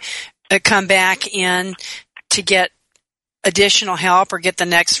to come back in to get additional help or get the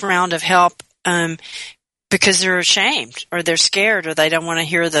next round of help because they're ashamed or they're scared or they don't want to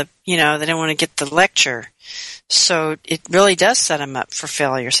hear they don't want to get the lecture. So it really does set them up for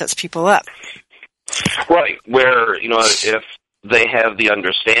failure, sets people up. Right, where, if they have the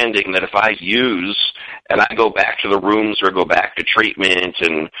understanding that if I use and I go back to the rooms or go back to treatment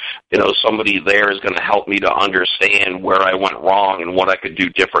and, somebody there is going to help me to understand where I went wrong and what I could do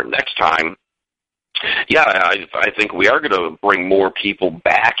different next time, yeah, I think we are going to bring more people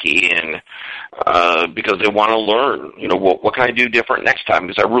back in because they want to learn, what can I do different next time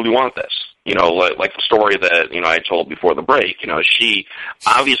because I really want this. Like the story that, I told before the break, she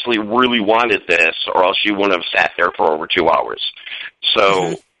obviously really wanted this or else she wouldn't have sat there for over 2 hours.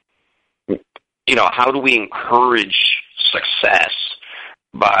 So, mm-hmm. How do we encourage success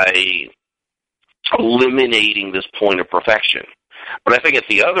by eliminating this point of perfection? But I think at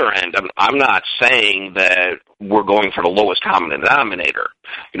the other end, I'm not saying that we're going for the lowest common denominator.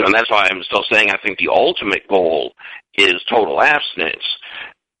 And that's why I'm still saying I think the ultimate goal is total abstinence.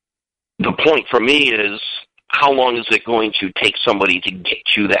 The point for me is, how long is it going to take somebody to get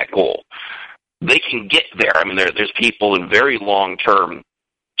to that goal? They can get there. There's people in very long-term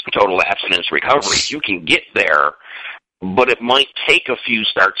total abstinence recovery. You can get there, but it might take a few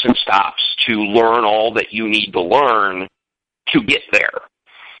starts and stops to learn all that you need to learn to get there.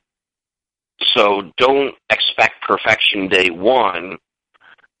 So don't expect perfection day one,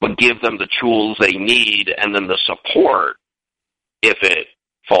 but give them the tools they need and then the support if it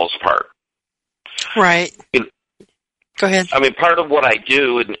falls apart. Right. Go ahead. Part of what I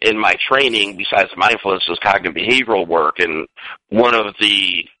do in my training, besides mindfulness, is cognitive behavioral work, and one of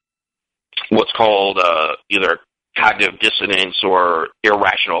the what's called either cognitive dissonance or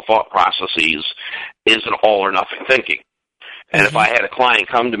irrational thought processes is an all-or-nothing thinking. And if I had a client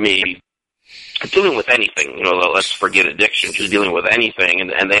come to me dealing with anything, let's forget addiction, just dealing with anything,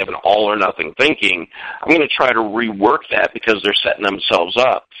 and they have an all-or-nothing thinking, I'm going to try to rework that because they're setting themselves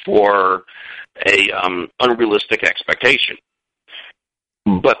up for a unrealistic expectation.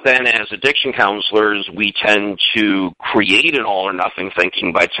 But then as addiction counselors, we tend to create an all-or-nothing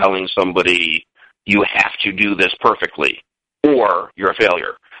thinking by telling somebody, you have to do this perfectly, or you're a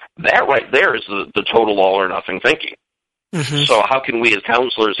failure. That right there is the total all-or-nothing thinking. Mm-hmm. So how can we as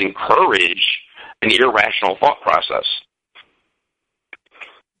counselors encourage an irrational thought process?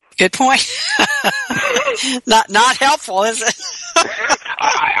 Good point. Not helpful, is it?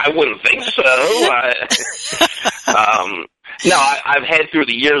 I wouldn't think so. No, I've had through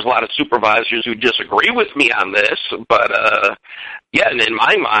the years a lot of supervisors who disagree with me on this, but yeah, and in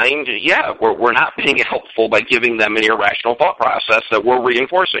my mind, yeah, we're not being helpful by giving them an irrational thought process that we're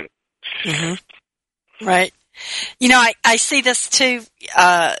reinforcing. Mm-hmm. Right. You know, I see this too,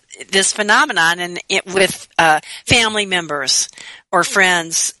 this phenomenon with family members or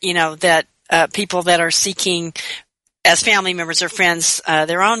friends, you know, that people that are seeking as family members or friends,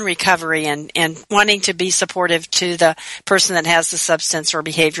 their own recovery and wanting to be supportive to the person that has the substance or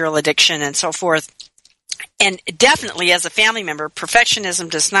behavioral addiction and so forth. And definitely as a family member, perfectionism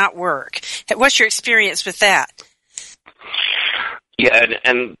does not work. What's your experience with that? Yeah,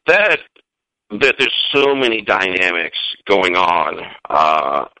 and that there's so many dynamics going on,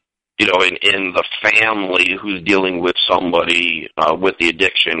 you know, in the family who's dealing with somebody with the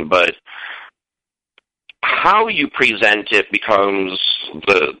addiction, but how you present it becomes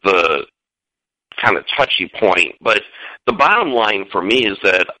the kind of touchy point. But the bottom line for me is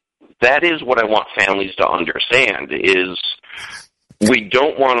that is what I want families to understand is we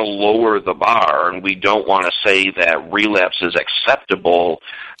don't want to lower the bar and we don't want to say that relapse is acceptable,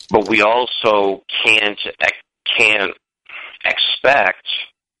 but we also can't expect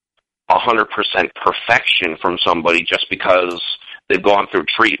 100% perfection from somebody just because they've gone through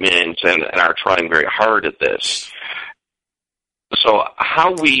treatment and are trying very hard at this. So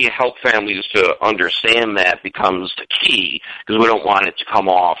how we help families to understand that becomes the key because we don't want it to come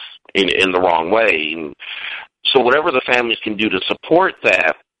off in the wrong way. And so whatever the families can do to support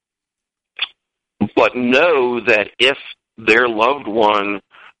that, but know that if their loved one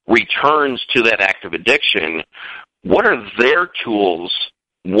returns to that active addiction, what are their tools,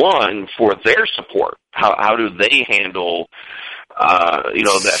 one, for their support? How do they handle you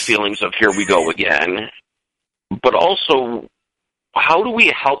know, that feelings of here we go again, but also how do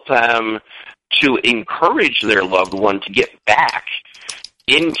we help them to encourage their loved one to get back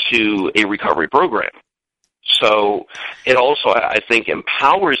into a recovery program? So it also, I think,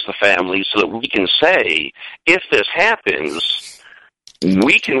 empowers the family so that we can say, if this happens,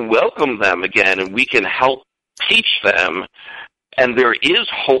 we can welcome them again and we can help teach them, and there is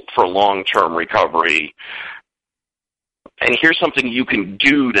hope for long-term recovery. And here's something you can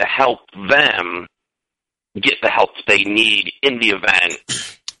do to help them get the help that they need in the event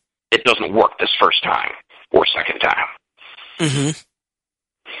it doesn't work this first time or second time. Mm-hmm.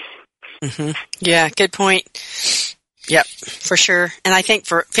 Mm-hmm. Yeah, good point. Yep, for sure. And I think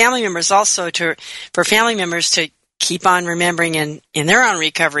for family members also to keep on remembering in their own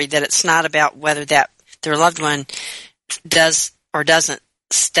recovery that it's not about whether that their loved one does or doesn't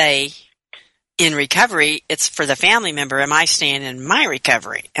stay in recovery. It's for the family member. Am I staying in my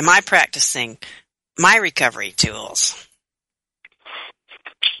recovery? Am I practicing my recovery tools?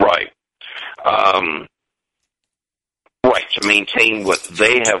 Right. Right, to maintain what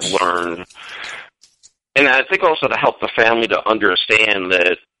they have learned. And I think also to help the family to understand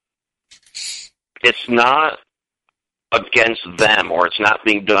that it's not against them, or it's not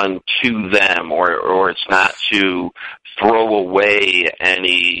being done to them, or it's not to throw away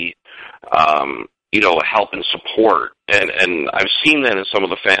any help and support. And I've seen that in some of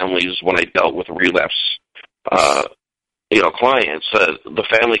the families when I dealt with relapse clients. The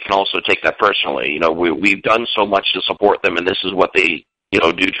family can also take that personally. We've done so much to support them, and this is what they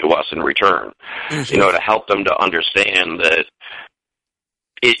do to us in return. Mm-hmm. To help them to understand that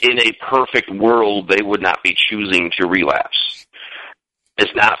in a perfect world, they would not be choosing to relapse.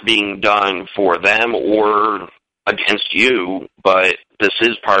 It's not being done for them or against you, but this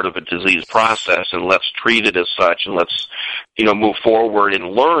is part of a disease process, and let's treat it as such, and let's, move forward in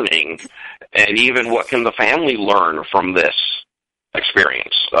learning. And even what can the family learn from this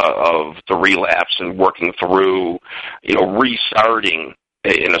experience of the relapse and working through, restarting,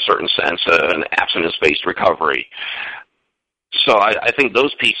 in a certain sense, an abstinence-based recovery. So I think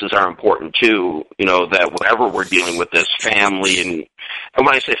those pieces are important too, that whenever we're dealing with this family, and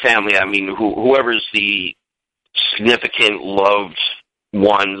when I say family, I mean whoever's the significant loved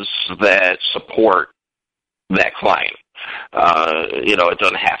ones that support that client. It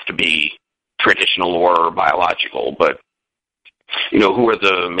doesn't have to be traditional or biological, but, who are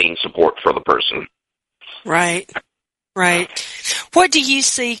the main support for the person. Right. What do you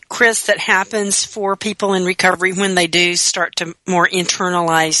see, Chris, that happens for people in recovery when they do start to more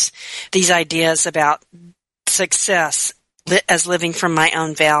internalize these ideas about success as living from my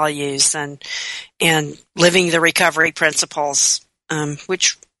own values and living the recovery principles?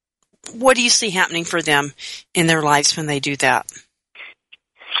 What do you see happening for them in their lives when they do that?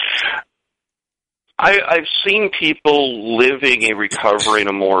 I've seen people living a recovery in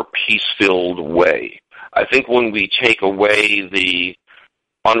a more peace-filled way. I think when we take away the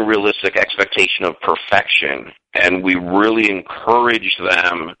unrealistic expectation of perfection and we really encourage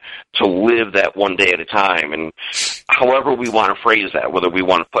them to live that one day at a time, and however we want to phrase that, whether we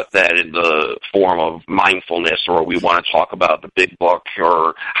want to put that in the form of mindfulness or we want to talk about the big book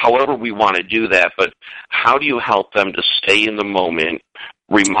or however we want to do that, but how do you help them to stay in the moment,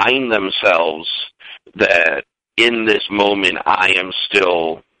 remind themselves that in this moment I am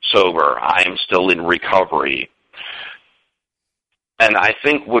still sober, I am still in recovery. And I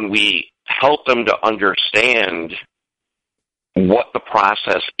think when we help them to understand what the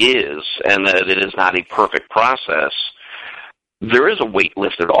process is and that it is not a perfect process, there is a weight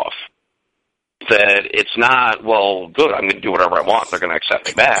lifted off. That it's not, well, good, I'm going to do whatever I want, they're going to accept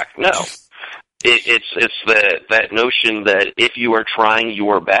me back. No. It's that notion that if you are trying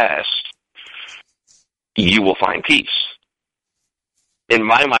your best, you will find peace. In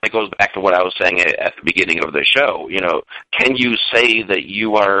my mind, it goes back to what I was saying at the beginning of the show. You know, can you say that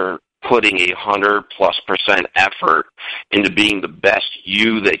you are putting 100+% effort into being the best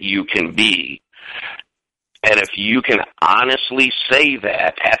you that you can be? And if you can honestly say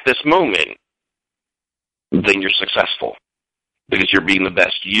that at this moment, then you're successful because you're being the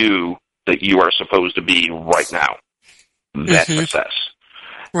best you that you are supposed to be right now. That's success.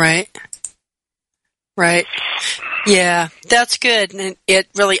 Right. Right. Yeah, that's good. And it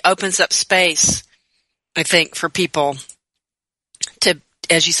really opens up space, I think, for people to,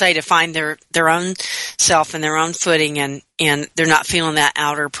 as you say, to find their own self and their own footing, and they're not feeling that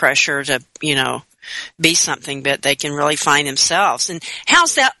outer pressure to, you know, be something, but they can really find themselves. And how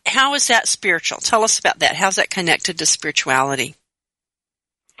is that spiritual? Tell us about that. How's that connected to spirituality?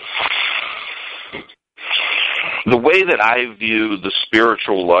 The way that I view the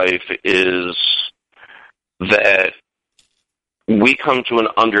spiritual life is that we come to an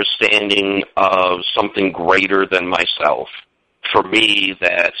understanding of something greater than myself. For me,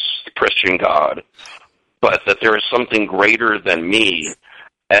 that's the Christian God. But that there is something greater than me,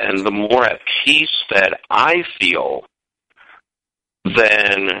 and the more at peace that I feel,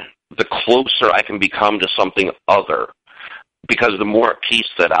 then the closer I can become to something other. Because the more at peace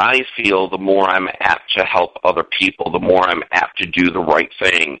that I feel, the more I'm apt to help other people, the more I'm apt to do the right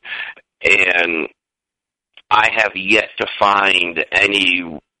thing. And I have yet to find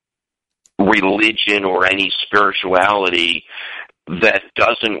any religion or any spirituality that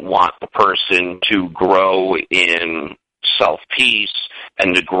doesn't want the person to grow in self-peace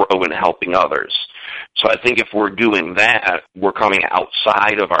and to grow in helping others. So I think if we're doing that, we're coming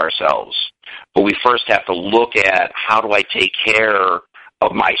outside of ourselves. But we first have to look at, how do I take care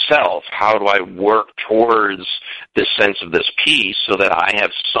of myself? How do I work towards this sense of this peace so that I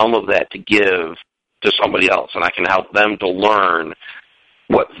have some of that to give to somebody else, and I can help them to learn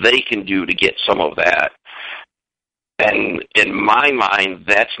what they can do to get some of that. And in my mind,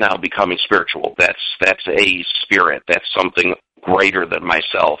 that's now becoming spiritual. That's a spirit. That's something greater than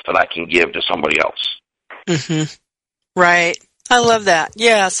myself that I can give to somebody else. Mm-hmm. Right. I love that.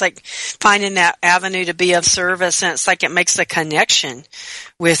 Yeah, it's like finding that avenue to be of service, and it's like it makes a connection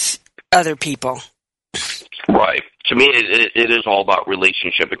with other people. Right. To me, it is all about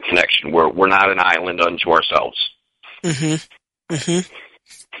relationship and connection. We're not an island unto ourselves. Mm-hmm.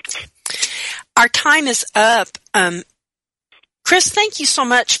 Mm-hmm. Our time is up. Chris, thank you so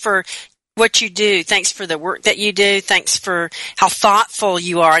much for what you do. Thanks for the work that you do. Thanks for how thoughtful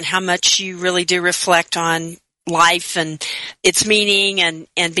you are and how much you really do reflect on life and its meaning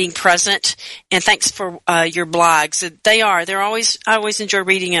and being present. And thanks for your blogs. They're always, I always enjoy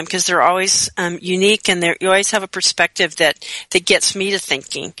reading them because they're always unique, and you always have a perspective that gets me to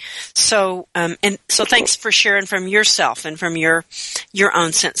thinking. So so thanks for sharing from yourself and from your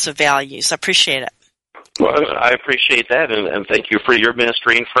own sense of values. I appreciate it. Well, I appreciate that, and thank you for your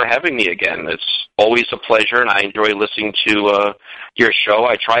ministry and for having me again. It's always a pleasure, and I enjoy listening to your show.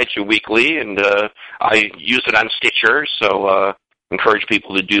 I try to weekly, and I use it on Stitcher, so encourage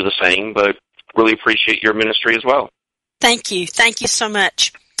people to do the same, but really appreciate your ministry as well. Thank you. Thank you so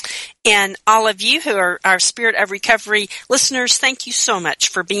much. And all of you who are our Spirit of Recovery listeners, thank you so much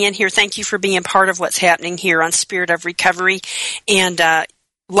for being here. Thank you for being part of what's happening here on Spirit of Recovery. And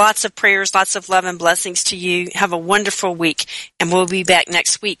lots of prayers, lots of love and blessings to you. Have a wonderful week, and we'll be back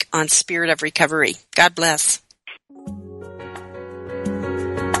next week on Spirit of Recovery. God bless.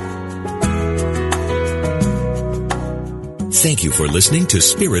 Thank you for listening to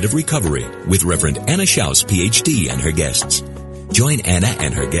Spirit of Recovery with Reverend Anna Schaus, Ph.D., and her guests. Join Anna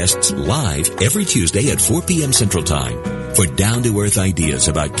and her guests live every Tuesday at 4 p.m. Central Time for down-to-earth ideas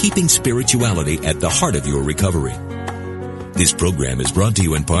about keeping spirituality at the heart of your recovery. This program is brought to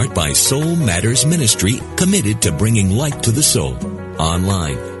you in part by Soul Matters Ministry, committed to bringing light to the soul.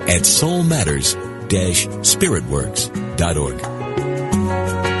 Online at soulmatters-spiritworks.org.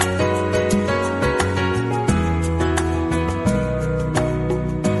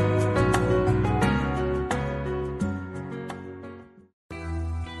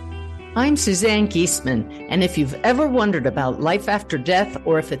 I'm Suzanne Geisman, and if you've ever wondered about life after death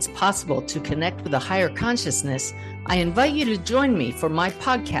or if it's possible to connect with a higher consciousness, I invite you to join me for my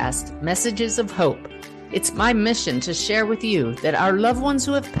podcast, Messages of Hope. It's my mission to share with you that our loved ones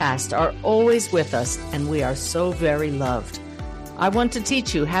who have passed are always with us, and we are so very loved. I want to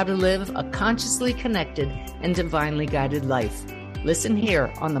teach you how to live a consciously connected and divinely guided life. Listen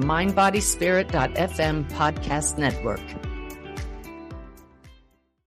here on the MindBodySpirit.fm podcast network.